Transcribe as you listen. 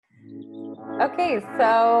Okay,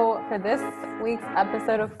 so for this week's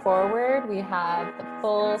episode of Forward, we have the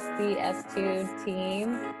full CS2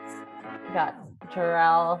 team. We got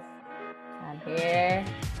Jarrell on here.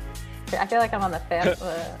 I feel like I'm on the fifth,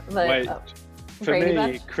 Wait, for Brady me,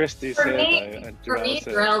 Bunch. Christy's For here me, though, and for me,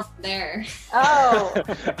 Jarrell's here. Jarrell's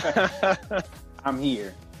there. Oh, I'm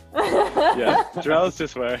here. Yeah, Jarrell's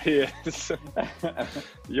just where he is.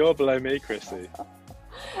 You're below me, Christy.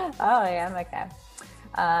 Oh, yeah, okay.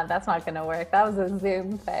 That's not going to work. That was a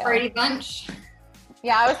Zoom fail. Brady Bunch.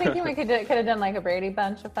 Yeah, I was thinking we could have done like a Brady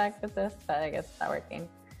Bunch effect with this, but I guess it's not working.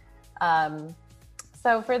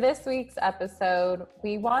 So for this week's episode,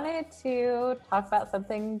 we wanted to talk about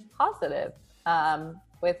something positive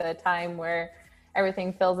with a time where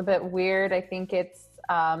everything feels a bit weird. I think it's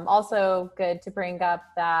also good to bring up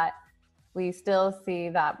that we still see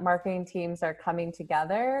that marketing teams are coming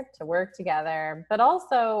together to work together, but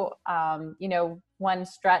also, one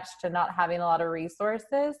stretch to not having a lot of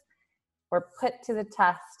resources were put to the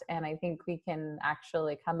test. And I think we can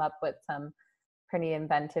actually come up with some pretty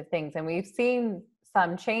inventive things. And we've seen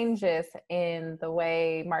some changes in the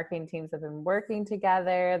way marketing teams have been working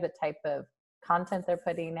together, the type of content they're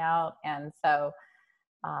putting out. And so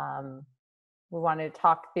we wanted to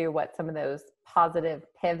talk through what some of those positive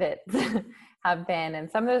pivots have been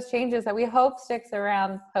and some of those changes that we hope sticks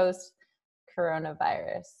around post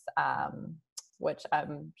coronavirus, which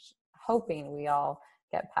I'm hoping we all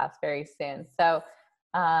get past very soon. So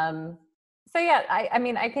yeah,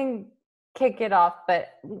 I can kick it off, but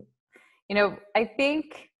I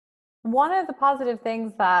think one of the positive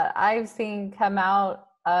things that I've seen come out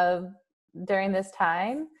of during this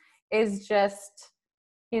time is just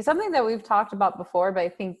something that we've talked about before, but I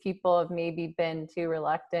think people have maybe been too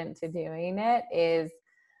reluctant to doing it, is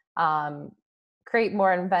create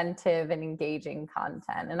more inventive and engaging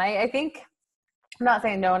content. And I think, I'm not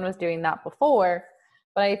saying no one was doing that before,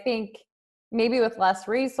 but I think maybe with less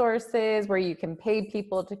resources where you can pay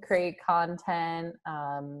people to create content,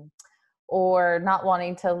 or not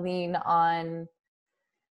wanting to lean on,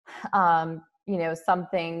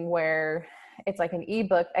 something where it's like an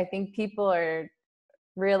ebook. I think people are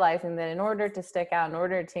realizing that in order to stick out, in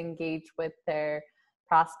order to engage with their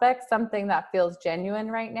prospects, something that feels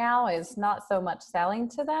genuine right now is not so much selling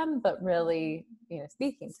to them, but really,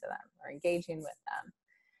 speaking to them or engaging with them.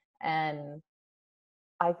 And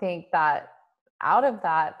I think that out of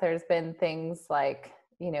that, there's been things like,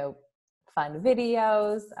 fun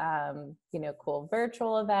videos, cool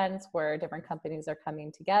virtual events where different companies are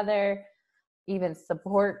coming together, even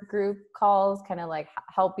support group calls, kind of like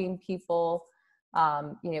helping people,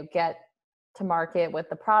 get to market with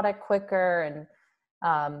the product quicker,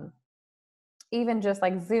 and even just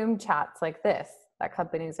like Zoom chats like this that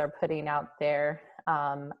companies are putting out there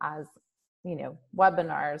as,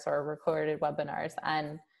 webinars or recorded webinars.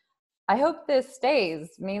 And I hope this stays,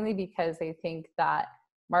 mainly because I think that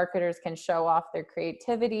marketers can show off their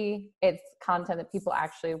creativity. It's content that people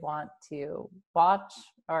actually want to watch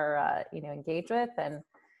or, engage with. And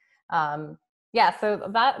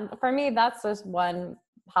so that, for me, that's just one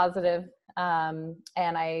positive. And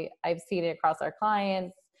I've seen it across our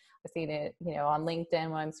clients. I've seen it, on LinkedIn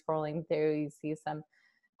when I'm scrolling through, you see some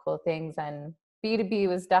cool things. And B2B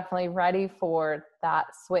was definitely ready for that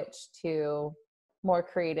switch to more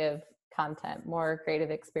creative content, more creative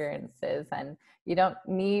experiences. And you don't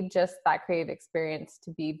need just that creative experience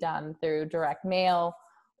to be done through direct mail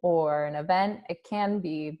or an event. It can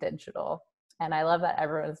be digital. And I love that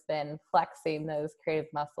everyone's been flexing those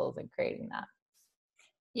creative muscles and creating that.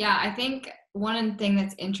 Yeah, I think one thing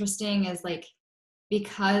that's interesting is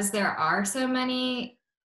because there are so many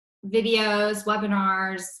videos,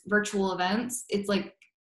 webinars, virtual events, it's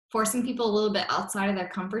forcing people a little bit outside of their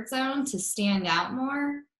comfort zone to stand out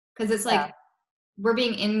more. Because it's we're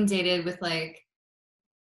being inundated with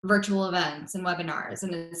virtual events and webinars,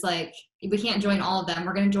 and it's we can't join all of them.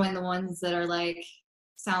 We're going to join the ones that are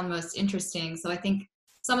sound most interesting. So I think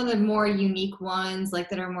some of the more unique ones,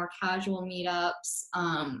 that are more casual meetups,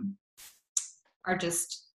 are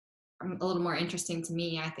just a little more interesting to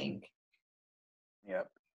me, I think. Yep.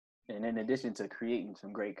 And in addition to creating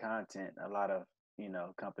some great content, a lot of,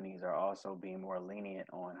 companies are also being more lenient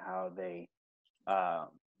on how they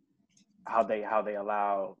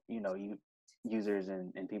allow, users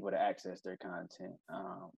and people to access their content.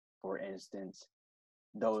 For instance,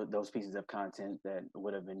 those pieces of content that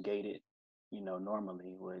would have been gated,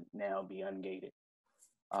 normally would now be ungated,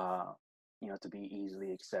 to be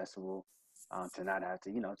easily accessible, to not have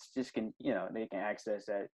to, they can access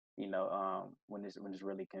that, when it's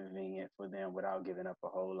really convenient for them without giving up a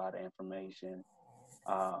whole lot of information.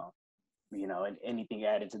 and anything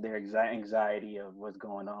added to their anxiety of what's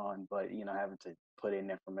going on, but having to put in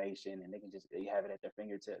information, and they can just have it at their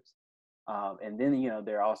fingertips. And then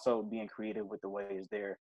they're also being creative with the ways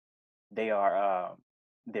they're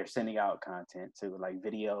sending out content too, like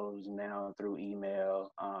videos now through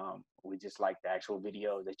email. We just like the actual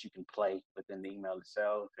video that you can play within the email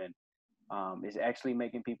itself, and it's actually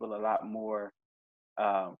making people a lot more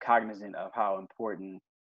cognizant of how important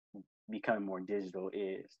becoming more digital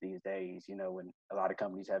is these days. When a lot of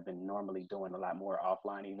companies have been normally doing a lot more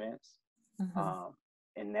offline events,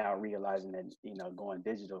 and now realizing that going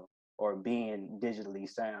digital or being digitally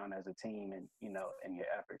sound as a team, and in your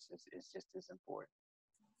efforts is just as important.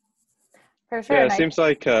 For sure. Yeah, it seems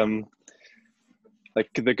like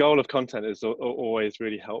the goal of content is always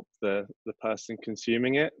really help the person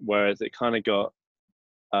consuming it, whereas it kind of got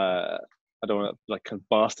I don't want to like kind of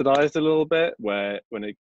bastardized a little bit, where when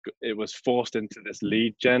it was forced into this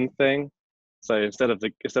lead gen thing. So instead of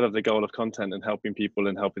the goal of content and helping people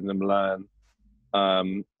and helping them learn,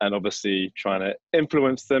 and obviously trying to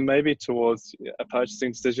influence them maybe towards a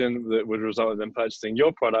purchasing decision that would result in them purchasing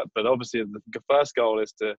your product, but obviously the first goal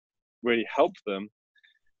is to really help them.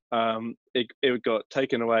 It got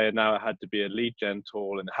taken away, and now it had to be a lead gen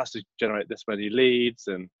tool, and it has to generate this many leads,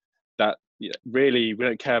 and that really we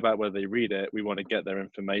don't care about whether they read it. We want to get their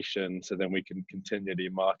information so then we can continually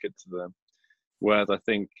market to them. Whereas I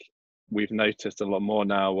think we've noticed a lot more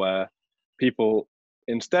now where people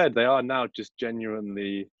instead they are now just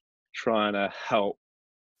genuinely trying to help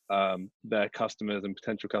their customers and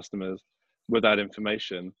potential customers with that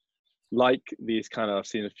information, like these kind of I've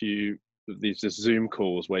seen a few of these just Zoom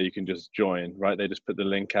calls where you can just join, right? They just put the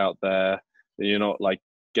link out there. You're not like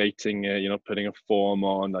gating it, you're not putting a form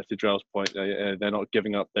on, like to Drell's point, they're not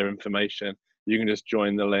giving up their information. You can just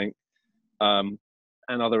join the link, and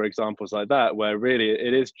other examples like that, where really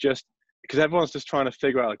it is just because everyone's just trying to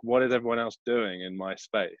figure out like what is everyone else doing in my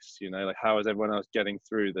space, like how is everyone else getting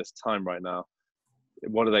through this time right now,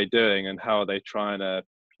 what are they doing, and how are they trying to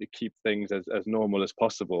keep things as normal as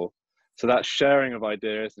possible. So that sharing of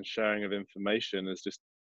ideas and sharing of information is just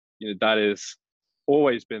that is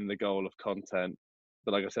always been the goal of content.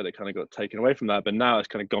 But like I said, it kind of got taken away from that, but now it's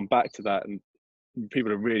kind of gone back to that, and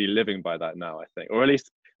people are really living by that now, I think, or at least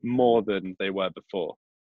more than they were before.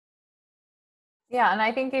 Yeah, and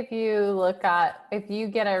I think if you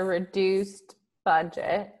get a reduced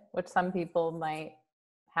budget, which some people might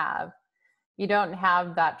have, you don't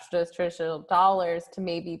have those traditional dollars to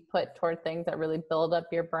maybe put toward things that really build up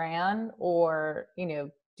your brand, or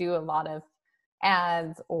do a lot of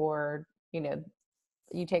ads, or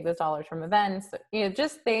you take those dollars from events,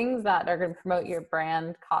 just things that are going to promote your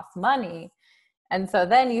brand cost money. And so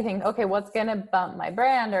then you think, okay, what's going to bump my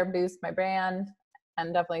brand or boost my brand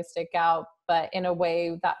and definitely stick out, but in a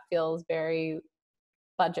way that feels very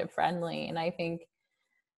budget friendly. And I think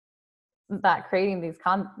that creating this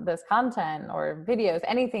content or videos,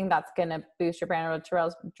 anything that's going to boost your brand, or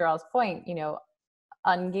Jarrell's point,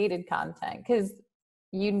 ungated content, because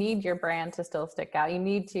you need your brand to still stick out. You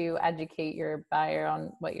need to educate your buyer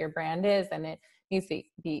on what your brand is, and it needs to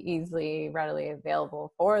be easily, readily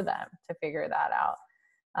available for them to figure that out.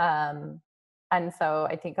 And so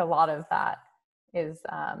I think a lot of that is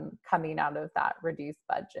coming out of that reduced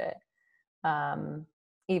budget,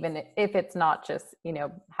 even if it's not just,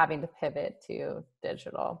 having to pivot to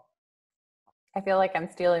digital. I feel like I'm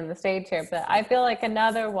stealing the stage here, but I feel like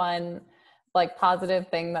another one, like positive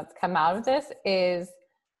thing that's come out of this is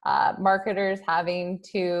marketers having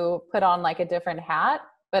to put on like a different hat,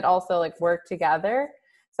 but also like work together.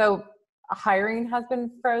 So hiring has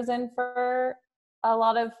been frozen for a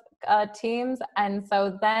lot of teams. And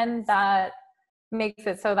so then that makes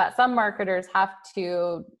it so that some marketers have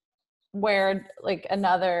to wear like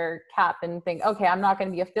another cap and think, okay, I'm not going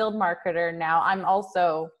to be a field marketer now. I'm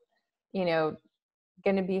also,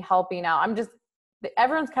 going to be helping out.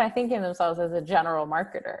 Everyone's kind of thinking of themselves as a general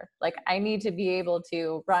marketer. Like, I need to be able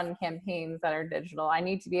to run campaigns that are digital. I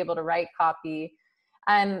need to be able to write copy.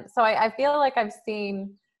 And so I feel like I've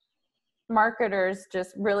seen marketers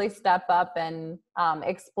just really step up and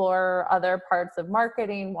explore other parts of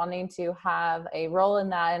marketing, wanting to have a role in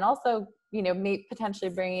that. And also, potentially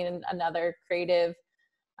bringing in another creative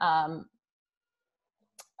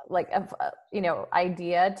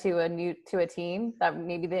idea to a team that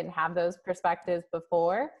maybe didn't have those perspectives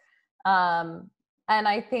before. And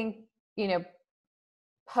I think,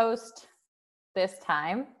 post this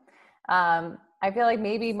time, I feel like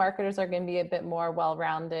maybe marketers are going to be a bit more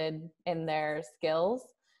well-rounded in their skills,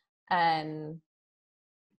 and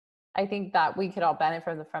I think that we could all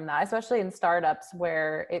benefit from that, especially in startups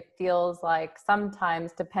where it feels like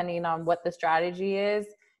sometimes, depending on what the strategy is,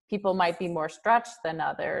 people might be more stretched than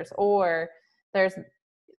others, or there's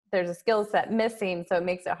a skill set missing, so it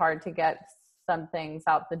makes it hard to get some things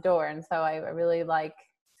out the door. And so I really like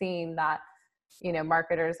seeing that, you know,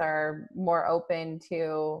 marketers are more open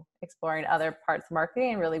to exploring other parts of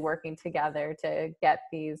marketing and really working together to get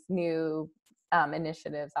these new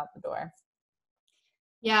initiatives out the door.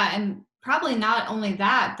 Yeah, and probably not only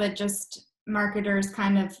that, but just marketers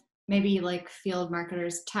kind of maybe like field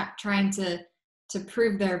marketers trying to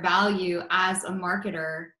prove their value as a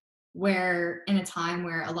marketer, where in a time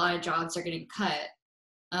where a lot of jobs are getting cut,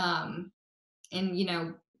 and you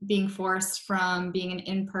know, being forced from being an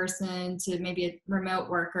in-person to maybe a remote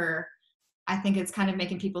worker, I think it's kind of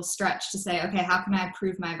making people stretch to say, okay, how can I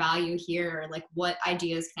prove my value here? Like, what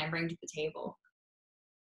ideas can I bring to the table?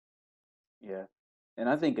 Yeah. And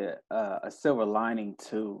I think a silver lining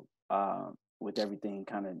too, with everything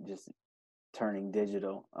kind of just turning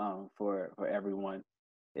digital, for everyone,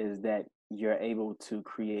 is that you're able to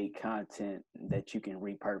create content that you can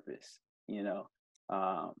repurpose. You know,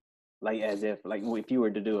 um, like as if like if you were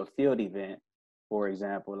to do a field event, for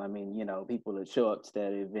example. I mean, you know, people that show up to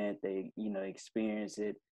that event, they experience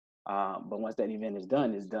it, but once that event is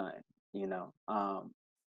done, it's done. You know,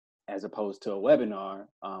 as opposed to a webinar,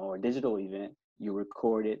 or a digital event, you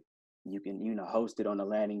record it, you can host it on a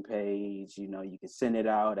landing page, you can send it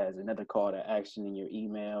out as another call to action in your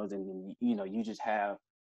emails, and then you just have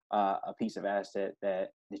a piece of asset that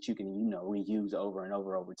you can reuse over and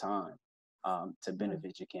over time, to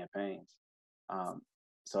benefit your campaigns.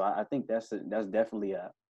 So I think that's definitely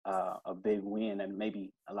a big win, and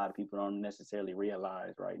maybe a lot of people don't necessarily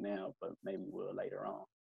realize right now, but maybe will later on.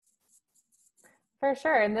 For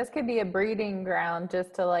sure. And this could be a breeding ground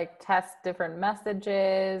just to like test different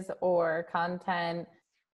messages or content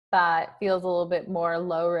that feels a little bit more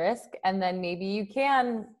low risk. And then maybe you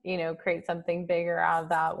can, create something bigger out of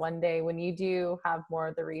that one day when you do have more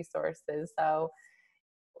of the resources. So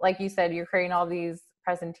like you said, you're creating all these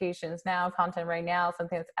presentations now, content right now,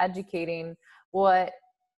 something that's educating. What,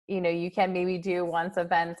 you can maybe do once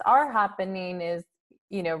events are happening is,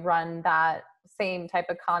 run that same type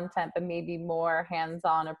of content, but maybe more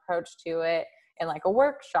hands-on approach to it in like a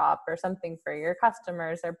workshop or something for your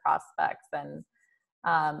customers or prospects. And,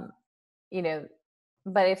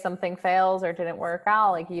 but if something fails or didn't work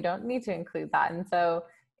out, like you don't need to include that. And so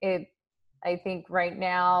I think right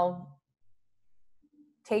now,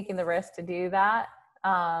 taking the risk to do that,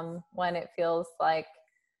 when it feels like,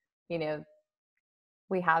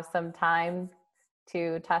 we have some time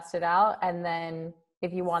to test it out. And then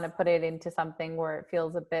if you want to put it into something where it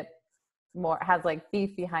feels a bit more, has like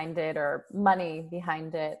beef behind it or money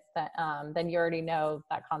behind it, that then you already know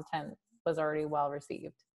that content was already well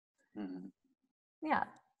received. Mm-hmm. Yeah.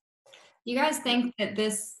 You guys think that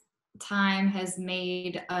this time has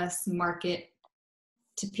made us market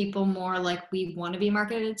to people more like we want to be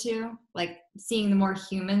marketed to, like seeing the more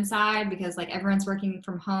human side, because like everyone's working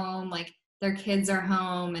from home, like their kids are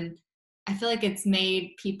home, and I feel like it's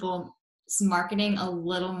made people's marketing a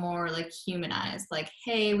little more like humanized, like,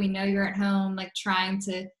 hey, we know you're at home, like trying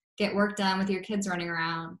to get work done with your kids running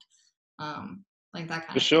around, like that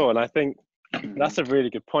kind For of sure. thing. And I think that's a really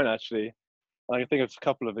good point, actually. I can think of a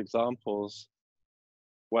couple of examples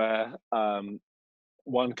where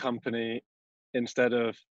one company, instead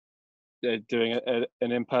of doing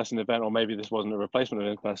an in-person event, or maybe this wasn't a replacement of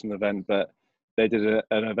an in-person event, but they did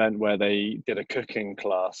an event where they did a cooking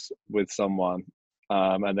class with someone,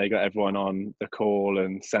 and they got everyone on the call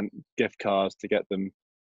and sent gift cards to get them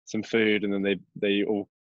some food, and then they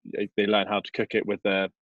learned how to cook it with their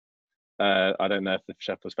I don't know if the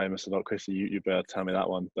chef was famous or not. Chrissy, you better tell me that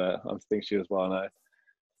one, but I think she was well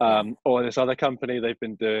known. Or this other company, they've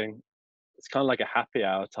been doing, it's kind of like a happy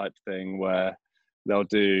hour type thing where they'll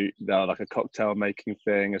like a cocktail making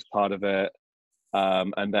thing as part of it,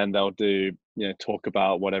 and then they'll do talk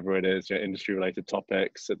about whatever it is, industry related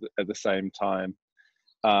topics at the same time.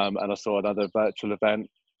 And I saw another virtual event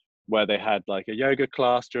where they had like a yoga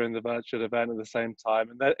class during the virtual event at the same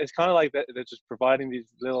time, and it's kind of like they're just providing these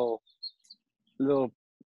little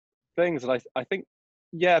things. And I think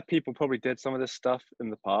people probably did some of this stuff in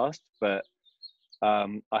the past, but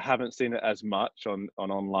I haven't seen it as much on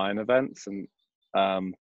online events, and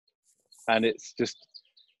it's just,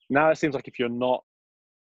 now it seems like if you're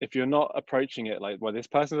not approaching it like, well, this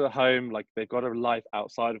person's at home, like they've got a life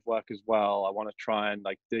outside of work as well, I want to try and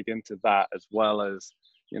like dig into that as well as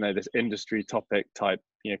this industry topic type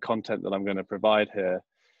content that I'm going to provide here.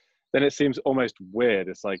 then it seems almost weird.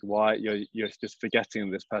 It's like, why you're just forgetting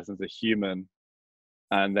this person's a human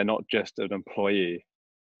and they're not just an employee.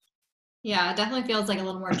 Yeah, it definitely feels like a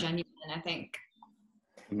little more genuine, I think.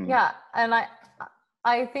 Yeah, and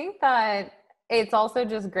I think that it's also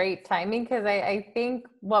just great timing, because I think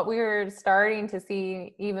what we were starting to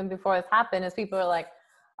see even before this happened is people are like,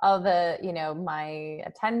 oh, my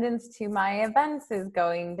attendance to my events is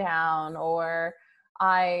going down, or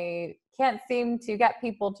I can't seem to get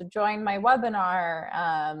people to join my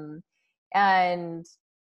webinar.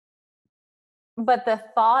 But the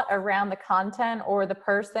thought around the content or the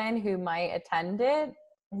person who might attend it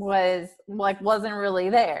wasn't really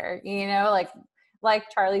there, like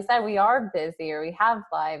Charlie said, we are busy, or we have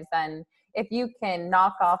lives. And if you can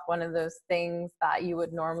knock off one of those things that you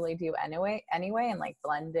would normally do anyway, and like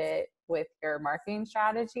blend it with your marketing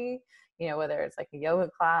strategy, whether it's like a yoga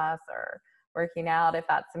class or working out, if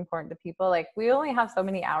that's important to people, like we only have so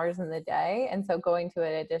many hours in the day. And so going to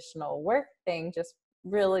an additional work thing just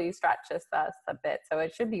really stretches us a bit. So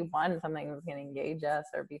it should be something that's going to engage us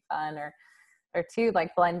or be fun, or two,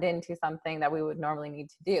 like blend into something that we would normally need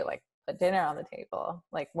to do, like put dinner on the table,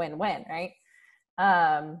 like win-win, right?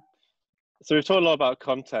 So we've talked a lot about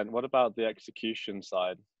content. What about the execution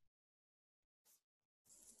side?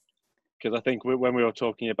 Because I think when we were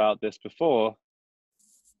talking about this before,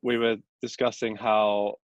 we were discussing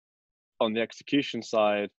how on the execution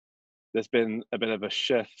side, there's been a bit of a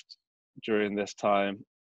shift during this time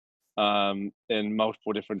in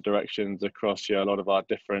multiple different directions across a lot of our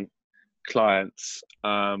different clients.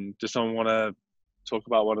 Does someone want to talk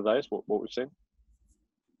about one of those, what we've seen?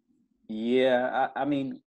 Yeah, I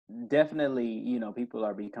mean, definitely, people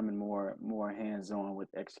are becoming more hands-on with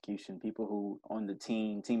execution. People who on the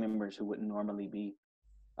team members who wouldn't normally be,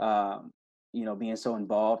 being so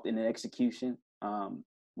involved in the execution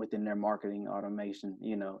within their marketing automation,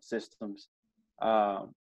 systems.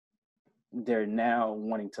 They're now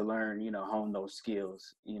wanting to learn, hone those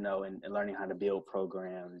skills, and learning how to build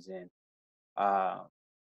programs, and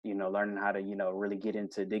learning how to, really dig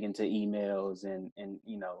into emails and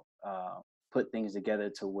put things together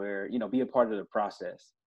to where, be a part of the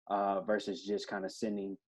process versus just kind of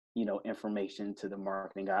sending, information to the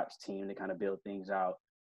marketing ops team to kind of build things out.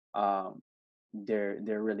 They're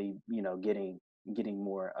really, getting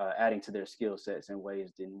more, adding to their skill sets in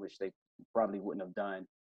ways in which they probably wouldn't have done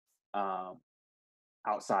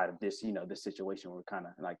outside of this, this situation we're kind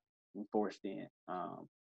of like forced in.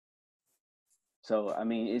 So, I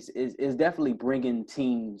mean, it's definitely bringing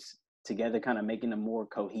teams together, kind of making them more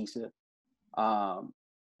cohesive, and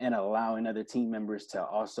allowing other team members to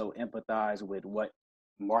also empathize with what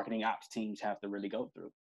marketing ops teams have to really go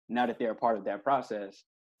through. Now that they're a part of that process,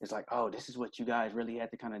 it's like, oh, this is what you guys really had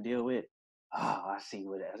to kind of deal with. Oh, I see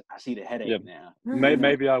the headache now.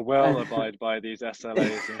 Maybe I will abide by these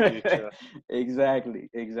SLAs in future.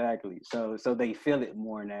 Exactly. So they feel it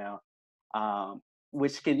more now,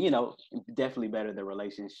 which can, definitely better the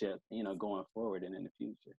relationship, going forward and in the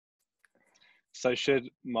future. So should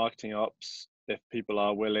marketing ops, if people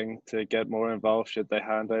are willing to get more involved, should they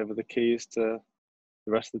hand over the keys to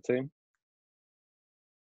the rest of the team?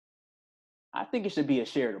 I think it should be a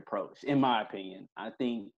shared approach, in my opinion. I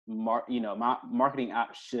think marketing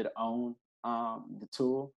ops should own the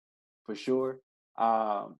tool for sure,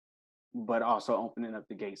 but also opening up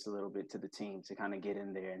the gates a little bit to the team to kind of get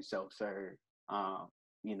in there and self-serve,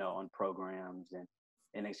 on programs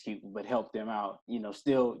and execute, but help them out.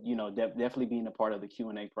 Still, definitely being a part of the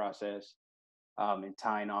Q&A process, and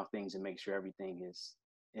tying off things and make sure everything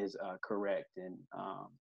is correct and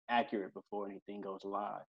accurate before anything goes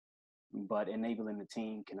live. But enabling the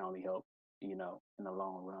team can only help, in the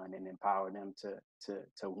long run, and empower them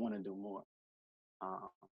to want to do more.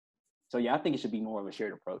 So yeah, I think it should be more of a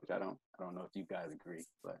shared approach. I don't know if you guys agree,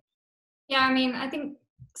 but yeah, I mean, I think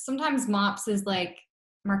sometimes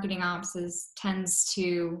marketing ops tends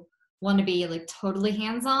to want to be like totally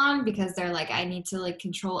hands-on because they're like, I need to like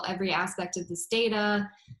control every aspect of this data.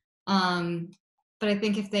 But I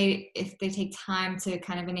think if they take time to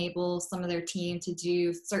kind of enable some of their team to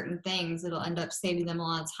do certain things, it'll end up saving them a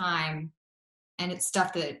lot of time. And it's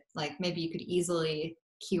stuff that like maybe you could easily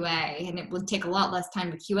QA, and it would take a lot less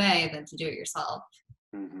time to QA than to do it yourself.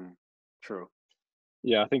 Mm-hmm. True.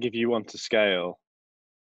 Yeah, I think if you want to scale,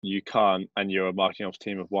 you can't, and you're a marketing ops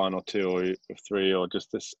team of 1 or 2 or 3 or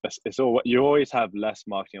just this, it's all, you always have less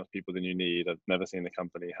marketing ops people than you need. I've never seen the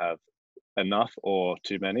company have enough or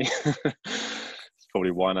too many.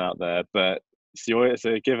 Probably one out there, but so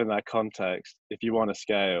given that context, if you want to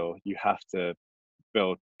scale, you have to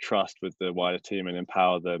build trust with the wider team and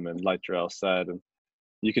empower them, and like Jarell said, and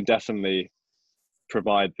you can definitely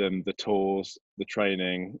provide them the tools, the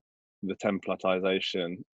training, the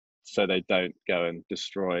templatization, so they don't go and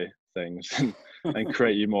destroy things and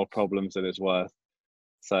create you more problems than it's worth.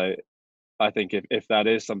 So I think if that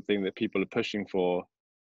is something that people are pushing for,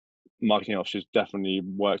 marketing ops should definitely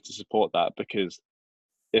work to support that, because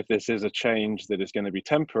if this is a change that is going to be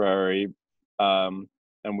temporary,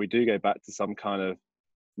 and we do go back to some kind of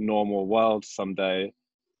normal world someday,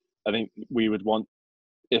 I think we would want,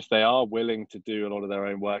 if they are willing to do a lot of their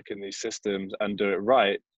own work in these systems and do it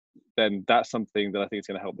right, then that's something that I think is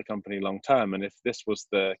going to help the company long term. And if this was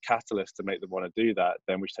the catalyst to make them want to do that,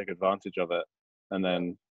 then we should take advantage of it and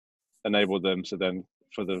then enable them. So then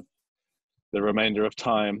for the remainder of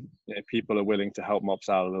time, people are willing to help mops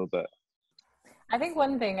out a little bit. I think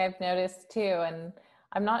one thing I've noticed too, and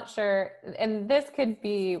I'm not sure, and this could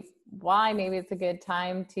be why maybe it's a good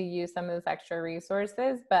time to use some of those extra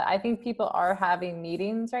resources, but I think people are having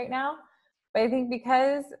meetings right now. But I think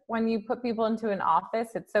because when you put people into an office,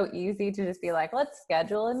 it's so easy to just be like, let's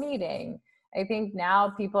schedule a meeting. I think now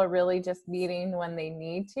people are really just meeting when they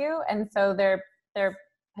need to. And so they're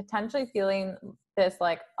potentially feeling this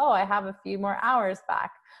like, oh, I have a few more hours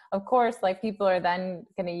back. Of course, like people are then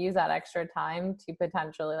going to use that extra time to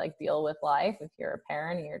potentially like deal with life. If you're a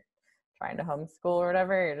parent and you're trying to homeschool or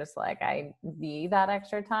whatever, you're just like, I need that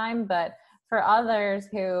extra time. But for others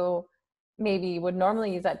who maybe would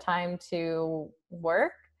normally use that time to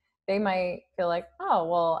work, they might feel like, oh,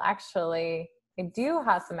 well, actually, I do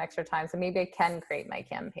have some extra time, so maybe I can create my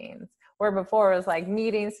campaigns. Where before it was like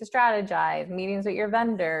meetings to strategize, meetings with your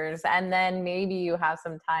vendors, and then maybe you have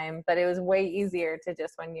some time, but it was way easier to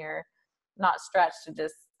just, when you're not stretched, to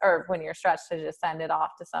just, or when you're stretched, to just send it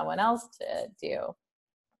off to someone else to do.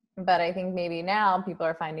 But I think maybe now people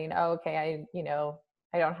are finding, oh, okay,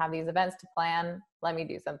 I don't have these events to plan. Let me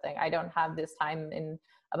do something. I don't have this time in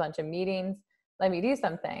a bunch of meetings. Let me do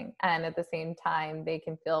something. And at the same time, they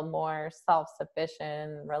can feel more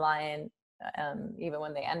self-sufficient, reliant, even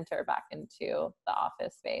when they enter back into the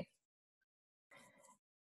office space.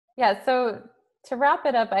 Yeah, so to wrap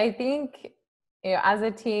it up, I think, as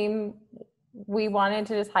a team, we wanted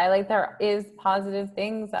to just highlight there is positive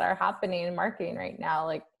things that are happening in marketing right now.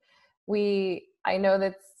 Like I know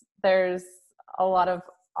that there's a lot of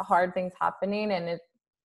hard things happening and it's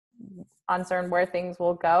uncertain where things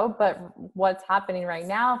will go, but what's happening right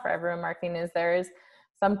now for everyone marketing is there is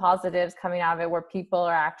some positives coming out of it where people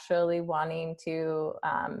are actually wanting to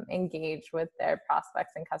engage with their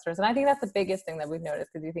prospects and customers. And I think that's the biggest thing that we've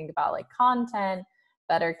noticed, because you think about like content,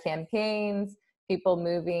 better campaigns, people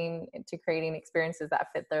moving to creating experiences that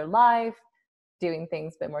fit their life, doing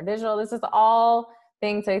things a bit more digital. This is all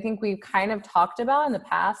things I think we've kind of talked about in the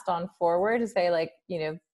past on Forward, to say like,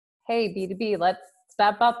 hey, B2B, let's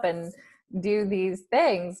step up and do these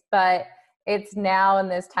things. But it's now in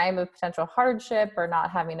this time of potential hardship or not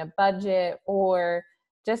having a budget or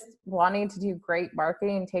just wanting to do great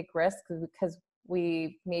marketing and take risks because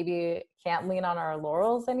we maybe can't lean on our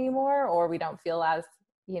laurels anymore, or we don't feel as,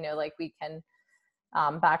 like we can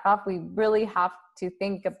back off. We really have to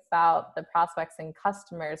think about the prospects and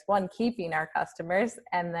customers, one, keeping our customers,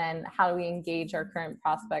 and then how do we engage our current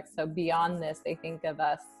prospects so beyond this they think of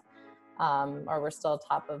us, or we're still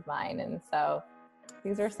top of mind. And so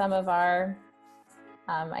these are some of our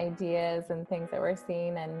ideas and things that we're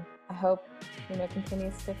seeing, and I hope continue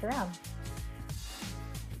to stick around.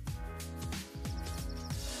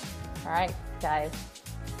 All right, guys,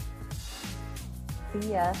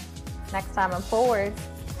 see ya next time on Forward.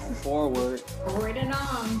 Forward and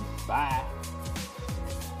on. Bye.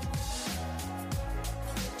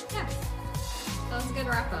 Yeah, that was a good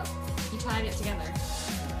wrap up. You tied it together.